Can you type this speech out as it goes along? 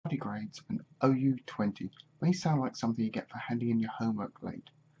Tardigrades and OU-20 may sound like something you get for handing in your homework late,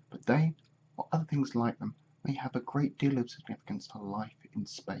 but they, or other things like them, may have a great deal of significance to life in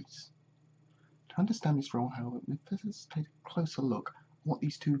space. To understand this role, however, let's take a closer look at what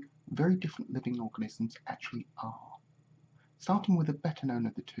these two very different living organisms actually are. Starting with the better known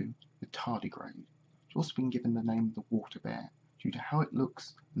of the two, the tardigrade, which has also been given the name of the water bear due to how it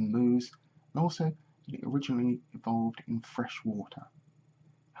looks and moves, and also that it originally evolved in fresh water.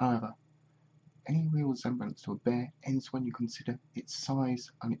 However, any real resemblance to a bear ends when you consider its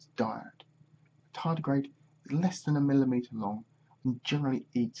size and its diet. A tardigrade is less than 1 millimeter long and generally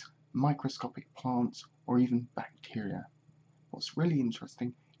eats microscopic plants or even bacteria. What's really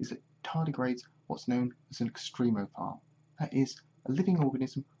interesting is that tardigrades are what's known as an extremophile, that is, a living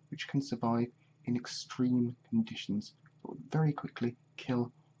organism which can survive in extreme conditions that would very quickly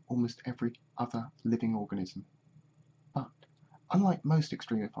kill almost every other living organism. But unlike most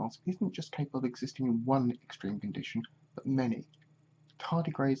extremophiles, it isn't just capable of existing in one extreme condition, but many.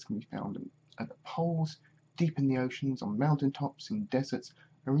 Tardigrades can be found at the poles, deep in the oceans, on mountaintops, in deserts,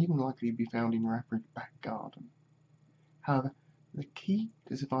 and are even likely to be found in your average back garden. However, the key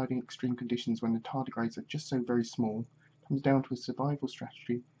to surviving extreme conditions when the tardigrades are just so very small comes down to a survival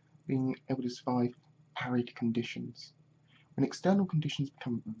strategy being able to survive arid conditions. When external conditions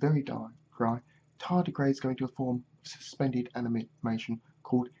become very dry, tardigrades go into a form of suspended animation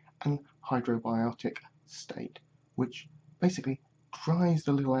called an hydrobiotic state, which basically dries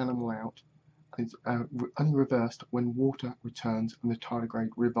the little animal out and is only reversed when water returns and the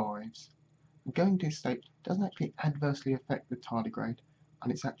tardigrade revives. And going to this state doesn't actually adversely affect the tardigrade,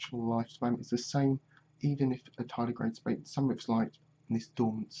 and its actual lifespan is the same even if a tardigrade spends some of its life in this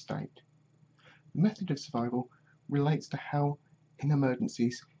dormant state. The method of survival relates to how, in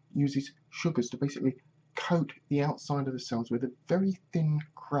emergencies, it uses sugars to basically coat the outside of the cells with a very thin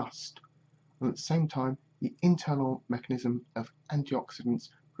crust, and at the same time the internal mechanism of antioxidants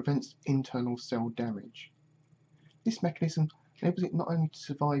prevents internal cell damage. This mechanism enables it not only to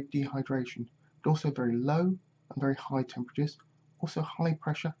survive dehydration, but also very low and very high temperatures, also high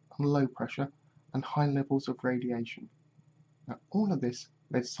pressure and low pressure, and high levels of radiation. Now, all of this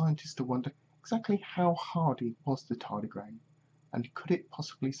led scientists to wonder exactly how hardy was the tardigrade, and could it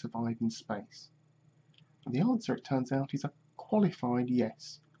possibly survive in space? And the answer, it turns out, is a qualified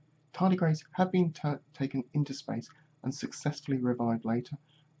yes. Tardigrades have been taken into space and successfully revived later,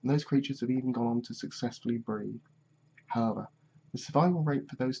 and those creatures have even gone on to successfully breed. However, the survival rate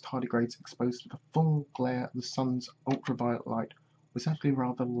for those tardigrades exposed to the full glare of the sun's ultraviolet light was actually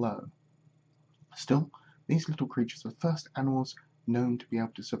rather low. Still, these little creatures are the first animals known to be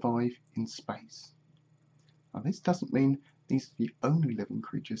able to survive in space. Now, this doesn't mean these are the only living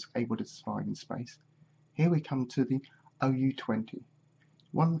creatures able to survive in space. Here we come to the OU-20,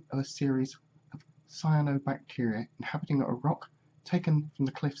 one of a series of cyanobacteria inhabiting a rock taken from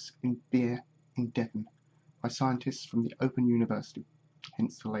the cliffs in Beer in Devon by scientists from the Open University,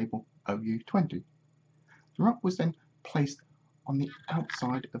 hence the label OU-20. The rock was then placed on the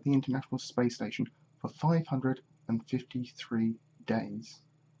outside of the International Space Station for 553 days.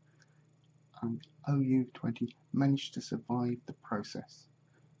 And the OU-20 managed to survive the process.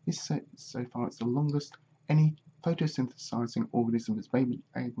 This so far it's the longest any photosynthesizing organism has been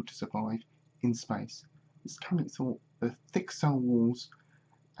able to survive in space. It's currently thought the thick cell walls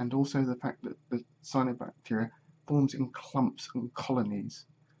and also the fact that the cyanobacteria forms in clumps and colonies,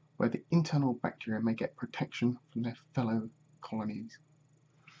 where the internal bacteria may get protection from their fellow colonies.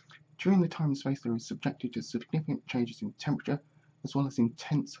 During the time in space, they were subjected to significant changes in temperature as well as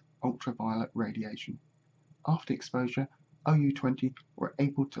intense ultraviolet radiation. After exposure, OU-20 were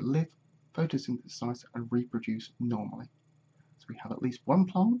able to live, photosynthesize and reproduce normally. So we have at least one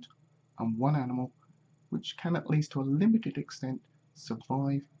plant and one animal which can, at least to a limited extent,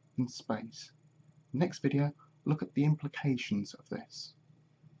 survive in space. Next video, look at the implications of this.